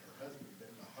street, her husband had been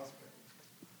in the hospital.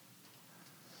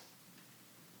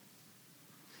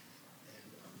 And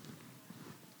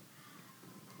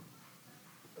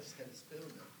I just had this feeling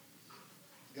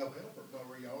to go help her, go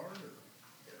where you are, or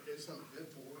do something good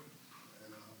for her.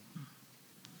 And,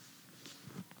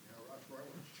 right before I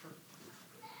went to church.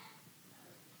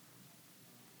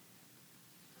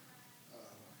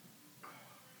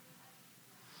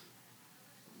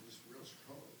 Just real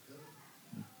strong feeling.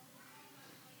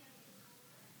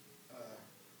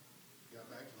 Got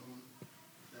back home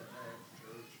that day after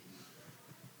church. And,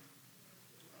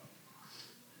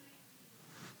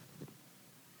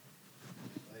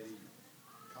 lady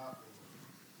caught me,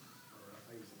 or I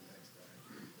think it was the next day.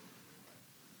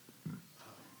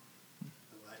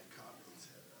 The lady caught me and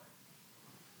said,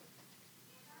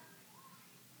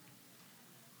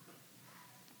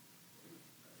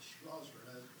 she lost her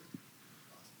husband.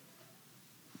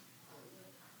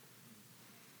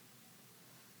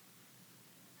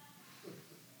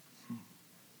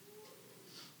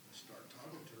 I started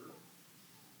talking to her,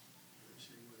 and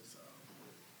she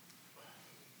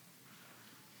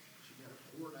got it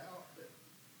poured out that,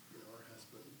 her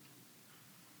husband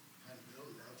had a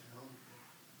building downtown.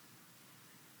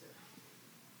 And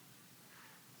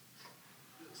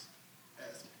just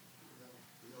asked,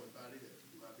 anybody that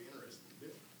might be interested in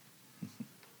building. I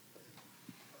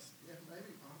said, yeah,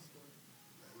 maybe, possibly.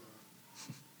 And,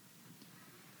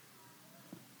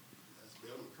 that's the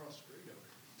building across the street over here.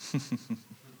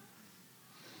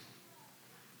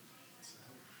 So,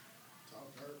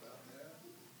 talked to her about that,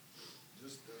 and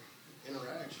just the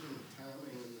interaction, the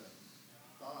timing, and the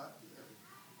thought, and everything.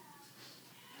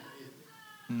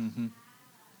 Mm-hmm.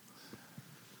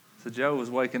 So Joe was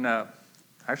waking up.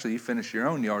 Actually, you finished your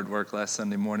own yard work last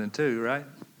Sunday morning too, right?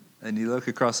 And you look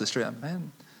across the street,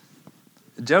 man.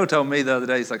 Joe told me the other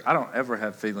day, he's like, I don't ever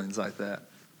have feelings like that.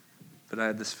 But I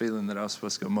had this feeling that I was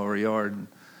supposed to go mow our yard.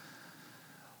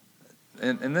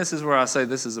 And this is where I say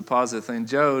this is a positive thing.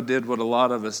 Joe did what a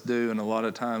lot of us do, and a lot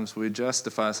of times we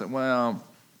justify, say, well,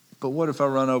 but what if I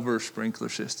run over a sprinkler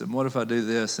system? What if I do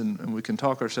this? And we can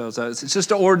talk ourselves out. It's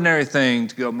just an ordinary thing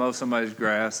to go mow somebody's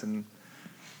grass and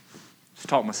just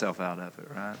talk myself out of it,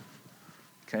 right?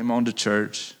 Came on to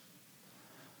church.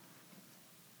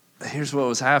 Here's what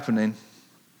was happening.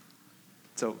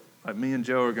 So like me and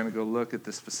Joe are going to go look at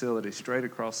this facility straight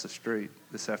across the street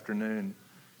this afternoon.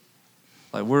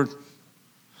 Like we're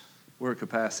at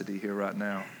capacity here right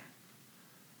now.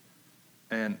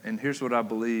 And here's what I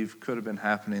believe could have been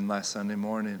happening last Sunday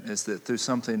morning is that through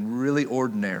something really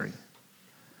ordinary,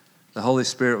 the Holy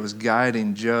Spirit was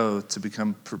guiding Joe to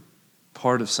become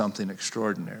part of something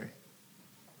extraordinary.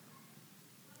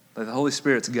 Like the Holy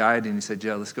Spirit's guiding. He said,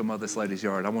 Joe, let's go mow this lady's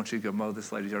yard. I want you to go mow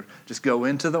this lady's yard. Just go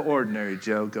into the ordinary,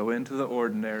 Joe. Go into the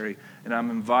ordinary. And I'm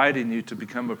inviting you to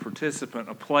become a participant,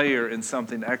 a player in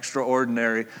something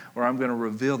extraordinary where I'm going to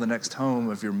reveal the next home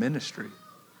of your ministry.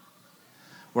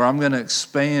 Where I'm going to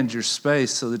expand your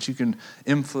space so that you can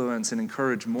influence and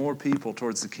encourage more people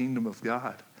towards the kingdom of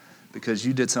God because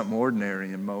you did something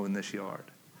ordinary in mowing this yard.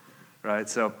 Right?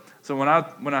 So when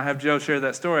I have Joe share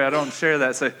that story, I don't share that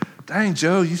and say, dang,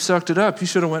 Joe, you sucked it up. You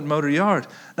should have went and mowed her yard.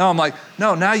 No, I'm like,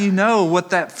 no, now you know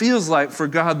what that feels like for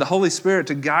God, the Holy Spirit,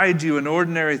 to guide you in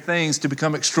ordinary things to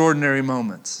become extraordinary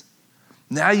moments.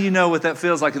 Now you know what that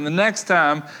feels like. And the next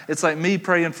time, it's like me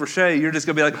praying for Shay. You're just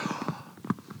going to be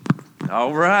like,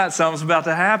 all right, something's about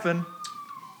to happen.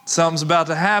 Something's about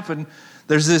to happen.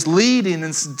 There's this leading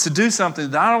to do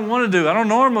something that I don't want to do. I don't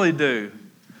normally do.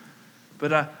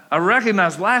 But I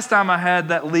recognized last time I had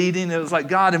that leading, it was like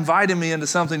God invited me into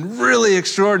something really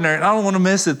extraordinary. And I don't want to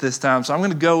miss it this time. So I'm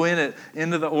going to go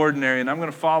into the ordinary. And I'm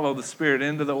going to follow the Spirit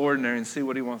into the ordinary and see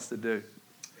what He wants to do.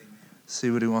 Amen.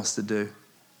 See what He wants to do.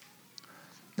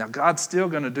 Now, God's still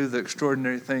going to do the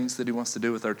extraordinary things that He wants to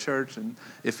do with our church. And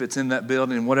if it's in that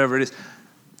building, whatever it is,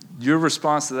 your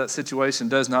response to that situation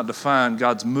does not define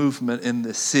God's movement in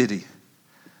this city,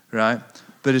 right?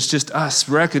 But it's just us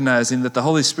recognizing that the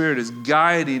Holy Spirit is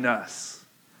guiding us.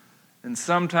 And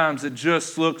sometimes it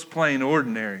just looks plain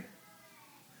ordinary.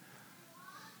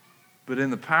 But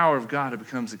in the power of God, it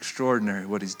becomes extraordinary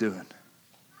what He's doing.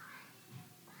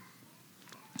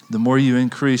 The more you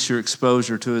increase your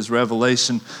exposure to His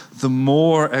revelation, the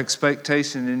more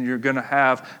expectation you're going to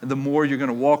have, and the more you're going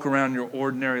to walk around your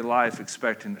ordinary life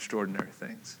expecting extraordinary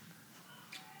things.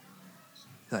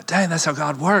 You're like, dang, that's how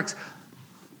God works.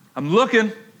 I'm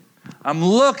looking,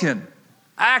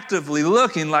 actively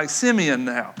looking like Simeon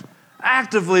now.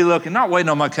 Actively looking, not waiting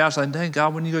on my couch like, dang,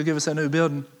 God, when are you going to give us that new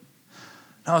building?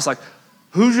 No, it's like,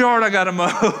 whose yard I got to mow?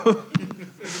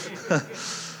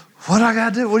 What do I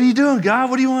got to do? What are you doing, God?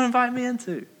 What do you want to invite me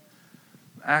into?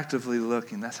 Actively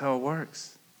looking, that's how it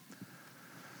works.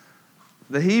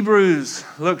 The Hebrews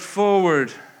looked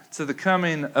forward to the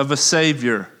coming of a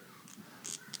Savior.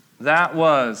 That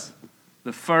was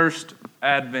the first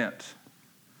Advent.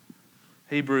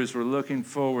 Hebrews were looking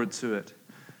forward to it.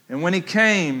 And when He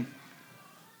came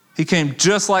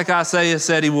just like Isaiah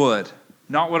said He would.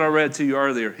 Not what I read to you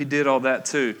earlier. He did all that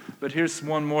too. But here's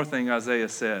one more thing Isaiah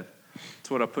said. It's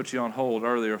what I put you on hold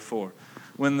earlier for.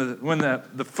 When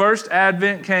the first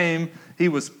Advent came, He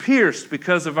was pierced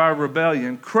because of our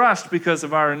rebellion, crushed because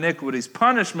of our iniquities.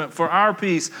 Punishment for our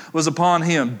peace was upon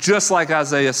Him, just like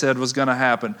Isaiah said was going to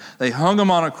happen. They hung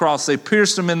Him on a cross. They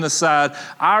pierced Him in the side.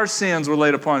 Our sins were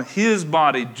laid upon His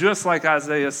body, just like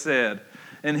Isaiah said.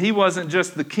 And He wasn't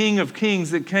just the King of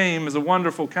Kings that came as a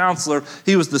wonderful counselor.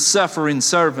 He was the suffering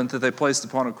servant that they placed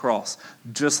upon a cross,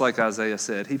 just like Isaiah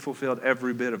said. He fulfilled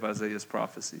every bit of Isaiah's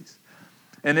prophecies.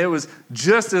 And it was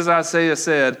just as Isaiah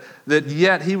said, that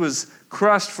yet He was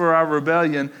crushed for our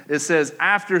rebellion. It says,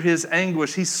 after His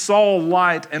anguish, He saw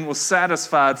light and was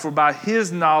satisfied, for by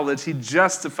His knowledge He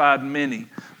justified many.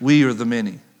 We are the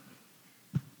many.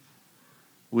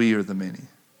 We are the many.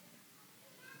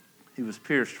 He was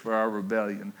pierced for our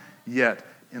rebellion, yet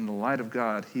in the light of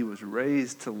God, He was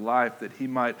raised to life that He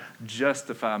might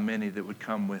justify many that would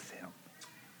come with Him.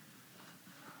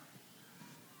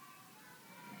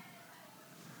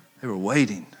 They were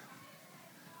waiting.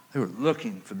 They were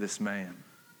looking for this man.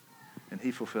 And He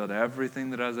fulfilled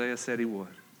everything that Isaiah said He would.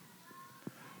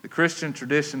 The Christian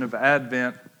tradition of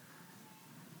Advent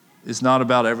is not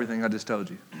about everything I just told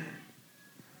you.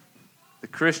 The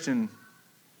Christian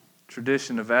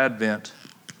tradition of Advent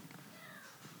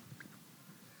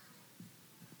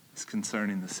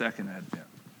concerning the second advent.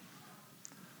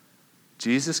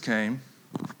 Jesus came.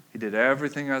 He did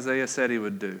everything Isaiah said he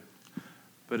would do.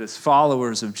 But as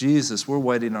followers of Jesus, we're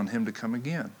waiting on him to come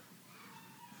again.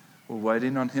 We're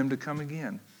waiting on him to come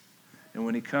again. And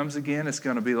when he comes again, it's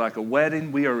going to be like a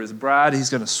wedding. We are his bride. He's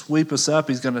going to sweep us up.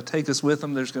 He's going to take us with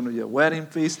him. There's going to be a wedding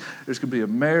feast. There's going to be a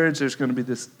marriage. There's going to be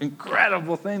this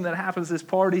incredible thing that happens, this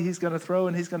party he's going to throw,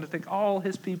 and he's going to take all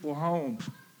his people home.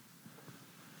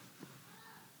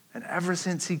 And ever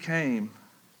since he came,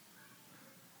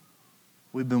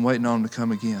 we've been waiting on him to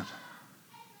come again.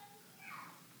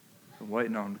 Been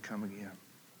waiting on him to come again.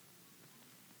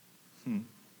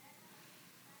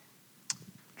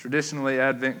 Traditionally,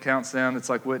 Advent counts down. It's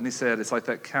like Whitney said. It's like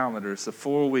that calendar. It's the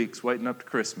 4 weeks waiting up to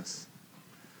Christmas.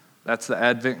 That's the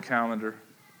Advent calendar.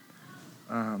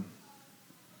 And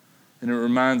it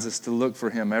reminds us to look for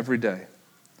him every day.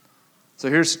 So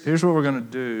here's what we're going to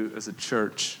do as a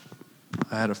church.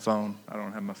 I had a phone. I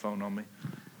don't have my phone on me.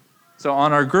 So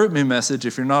on our GroupMe message,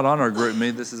 if you're not on our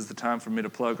GroupMe, this is the time for me to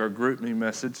plug our GroupMe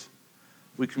message.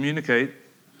 We communicate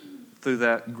through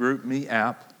that GroupMe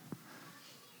app.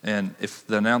 And if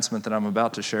the announcement that I'm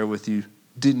about to share with you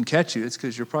didn't catch you, it's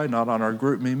because you're probably not on our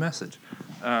GroupMe message.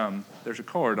 There's a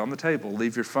card on the table.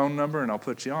 Leave your phone number and I'll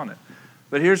put you on it.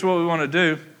 But here's what we want to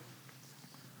do.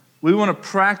 We want to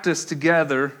practice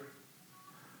together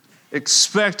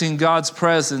expecting God's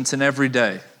presence in every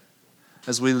day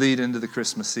as we lead into the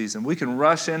Christmas season. We can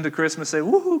rush into Christmas, say,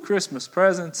 woohoo, Christmas,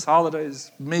 presents,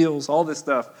 holidays, meals, all this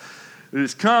stuff. It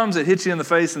just comes, it hits you in the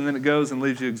face, and then it goes and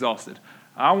leaves you exhausted.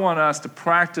 I want us to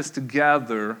practice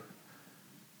together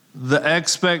the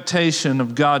expectation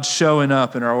of God showing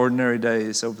up in our ordinary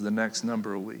days over the next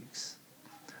number of weeks.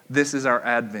 This is our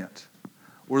Advent.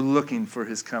 We're looking for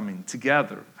his coming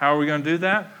together. How are we going to do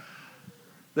that?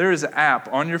 There is an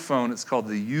app on your phone. It's called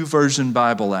the YouVersion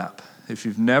Bible app. If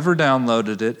you've never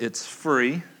downloaded it, it's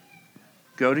free.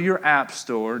 Go to your app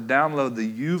store, download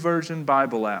the YouVersion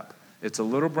Bible app. It's a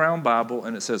little brown Bible,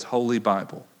 and it says Holy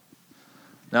Bible.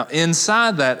 Now,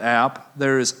 inside that app,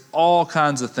 there is all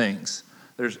kinds of things.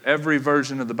 There's every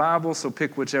version of the Bible, so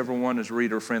pick whichever one is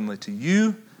reader-friendly to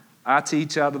you. I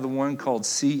teach out of the one called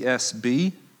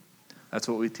CSB. That's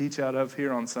what we teach out of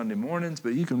here on Sunday mornings,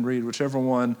 but you can read whichever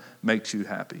one makes you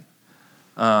happy.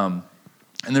 And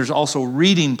there's also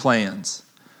reading plans.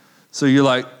 So you're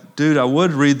like, dude, I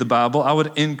would read the Bible. I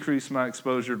would increase my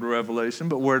exposure to Revelation,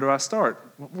 but where do I start?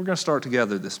 We're going to start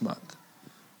together this month.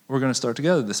 We're going to start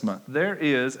together this month. There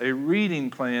is a reading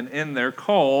plan in there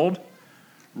called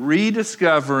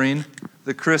Rediscovering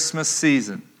the Christmas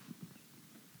Season.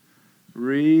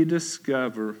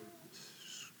 Rediscovering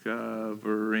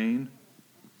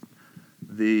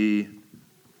the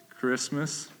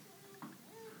Christmas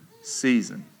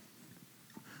Season.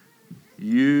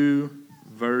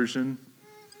 YouVersion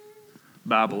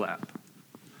Bible app.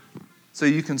 So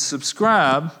you can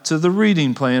subscribe to the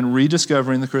reading plan,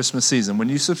 Rediscovering the Christmas Season. When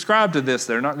you subscribe to this,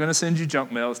 they're not going to send you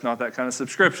junk mail. It's not that kind of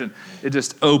subscription. It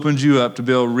just opens you up to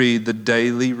be able to read the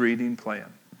daily reading plan.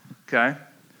 Okay?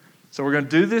 So we're going to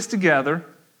do this together,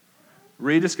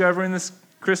 Rediscovering this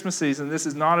Christmas Season. This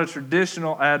is not a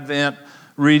traditional Advent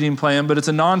reading plan, but it's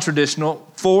a non-traditional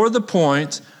for the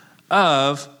point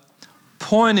of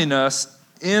pointing us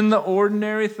in the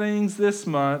ordinary things this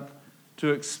month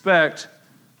to expect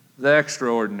the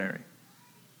extraordinary.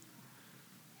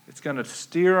 It's going to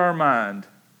steer our mind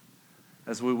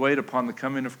as we wait upon the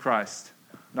coming of Christ.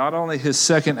 Not only his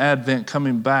second advent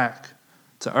coming back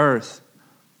to earth,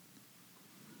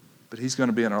 but he's going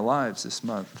to be in our lives this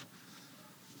month.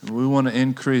 And we want to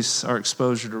increase our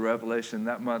exposure to Revelation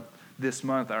this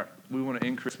month. We want to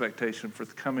increase expectation for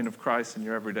the coming of Christ in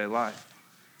your everyday life.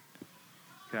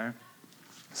 Okay?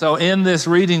 So in this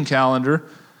reading calendar,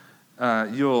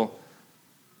 you'll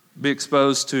be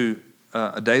exposed to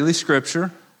a daily scripture.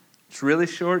 It's really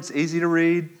short. It's easy to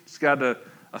read. It's got a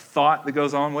thought that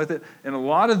goes on with it. And a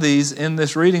lot of these in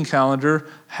this reading calendar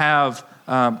have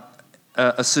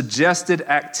a suggested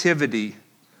activity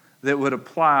that would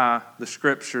apply the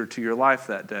scripture to your life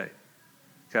that day.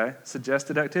 Okay?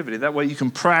 Suggested activity. That way you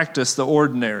can practice the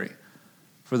ordinary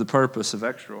for the purpose of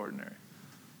extraordinary.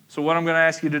 So what I'm going to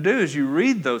ask you to do is you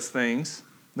read those things.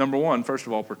 Number one, first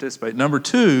of all, participate. Number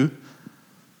two,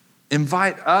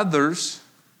 invite others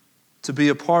to be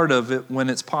a part of it when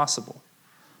it's possible,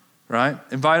 right?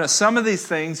 Invite us. Some of these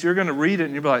things, you're going to read it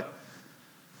and you'll be like,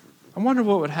 I wonder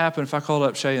what would happen if I called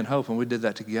up Shay and Hope and we did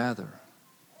that together,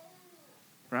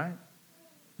 right?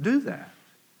 Do that.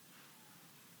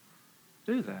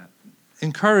 Do that.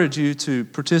 Encourage you to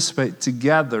participate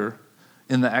together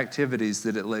in the activities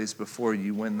that it lays before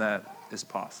you when that is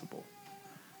possible.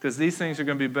 Because these things are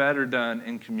going to be better done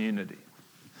in community.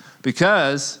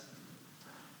 Because,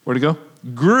 where to go?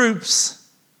 Groups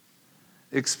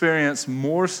experience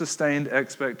more sustained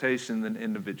expectation than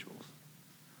individuals.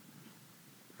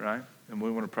 Right? And we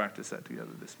want to practice that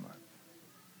together this month.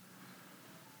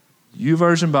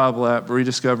 YouVersion Bible app,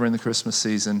 Rediscovering the Christmas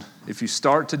Season. If you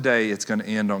start today, it's going to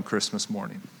end on Christmas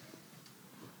morning.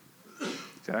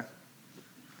 Okay?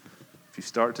 If you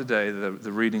start today,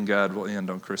 the reading guide will end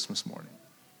on Christmas morning.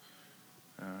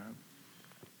 All right.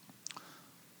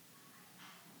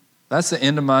 That's the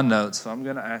end of my notes, so I'm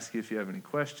going to ask you if you have any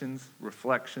questions,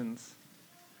 reflections,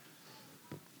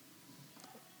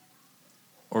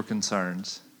 or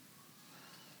concerns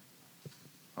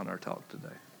on our talk today.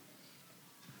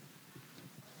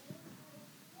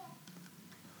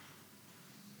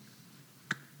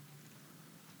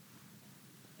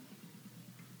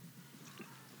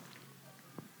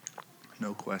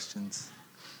 No questions,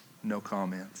 no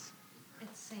comments. It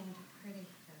seemed pretty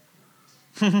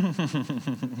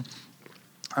perfect.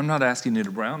 I'm not asking you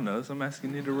to brown nose, I'm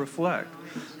asking you to reflect.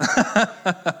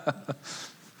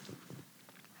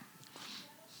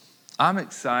 I'm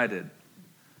excited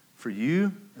for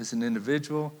you as an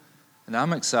individual, and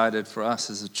I'm excited for us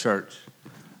as a church.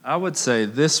 I would say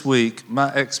this week,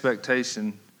 my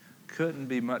expectation couldn't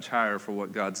be much higher for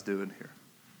what God's doing here.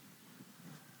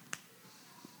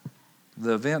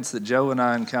 The events that Joe and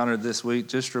I encountered this week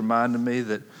just reminded me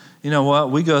that, you know what,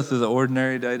 we go through the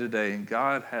ordinary day to day, and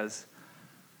God has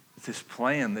this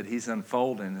plan that He's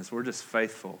unfolding as we're just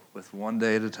faithful with one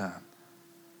day at a time.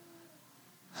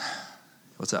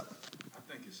 What's up? I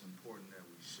think it's important that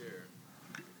we share,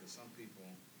 because some people,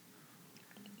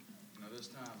 there's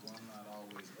times when I'm not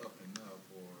always up and up,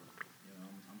 or,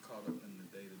 I'm caught up in the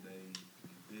day-to-day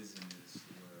busyness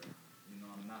where,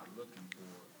 I'm not looking for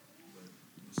it. But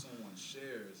when someone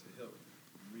shares, it helps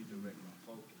redirect my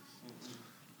focus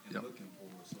and looking for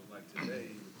it. So like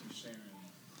today, with you sharing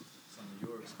some of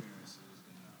your experiences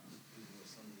and even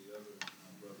with some of the other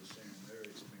brothers sharing their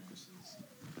experiences,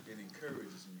 it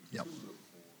encourages me to look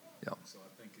for it. Yep. So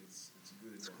I think it's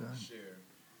good that good. we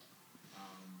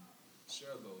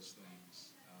share those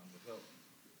things to help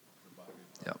the body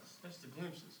of Yep. Christ. That's the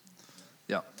glimpses.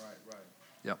 Yep. Right.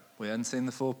 Yep. We hadn't seen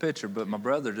the full picture, but my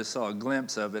brother just saw a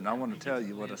glimpse of it, and I want to tell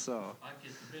you what I saw. I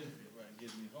get the benefit, right? It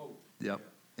gives me hope. Yep.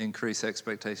 Increase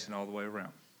expectation all the way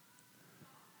around.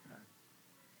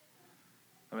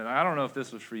 I mean, I don't know if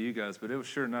this was for you guys, but it was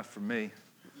sure enough for me.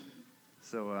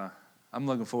 So I'm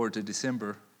looking forward to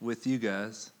December with you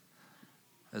guys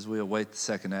as we await the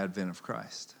second advent of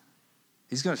Christ.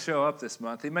 He's going to show up this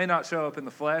month. He may not show up in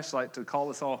the flesh like to call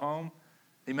us all home.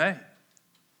 He may,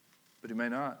 but he may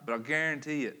not. But I'll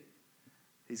guarantee it,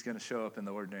 He's going to show up in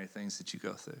the ordinary things that you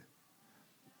go through.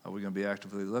 Are we going to be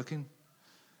actively looking?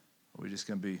 Or are we just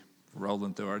going to be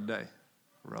rolling through our day?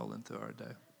 Rolling through our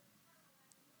day.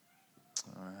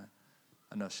 All right.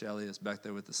 I know Shelly is back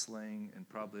there with the sling and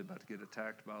probably about to get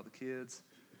attacked by all the kids.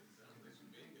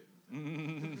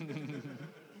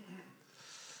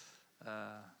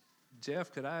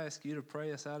 Jeff, could I ask you to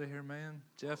pray us out of here, man?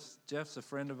 Jeff's a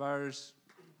friend of ours,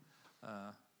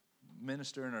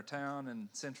 minister in our town in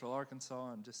Central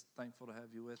Arkansas. I'm just thankful to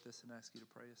have you with us and ask you to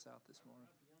pray us out this morning.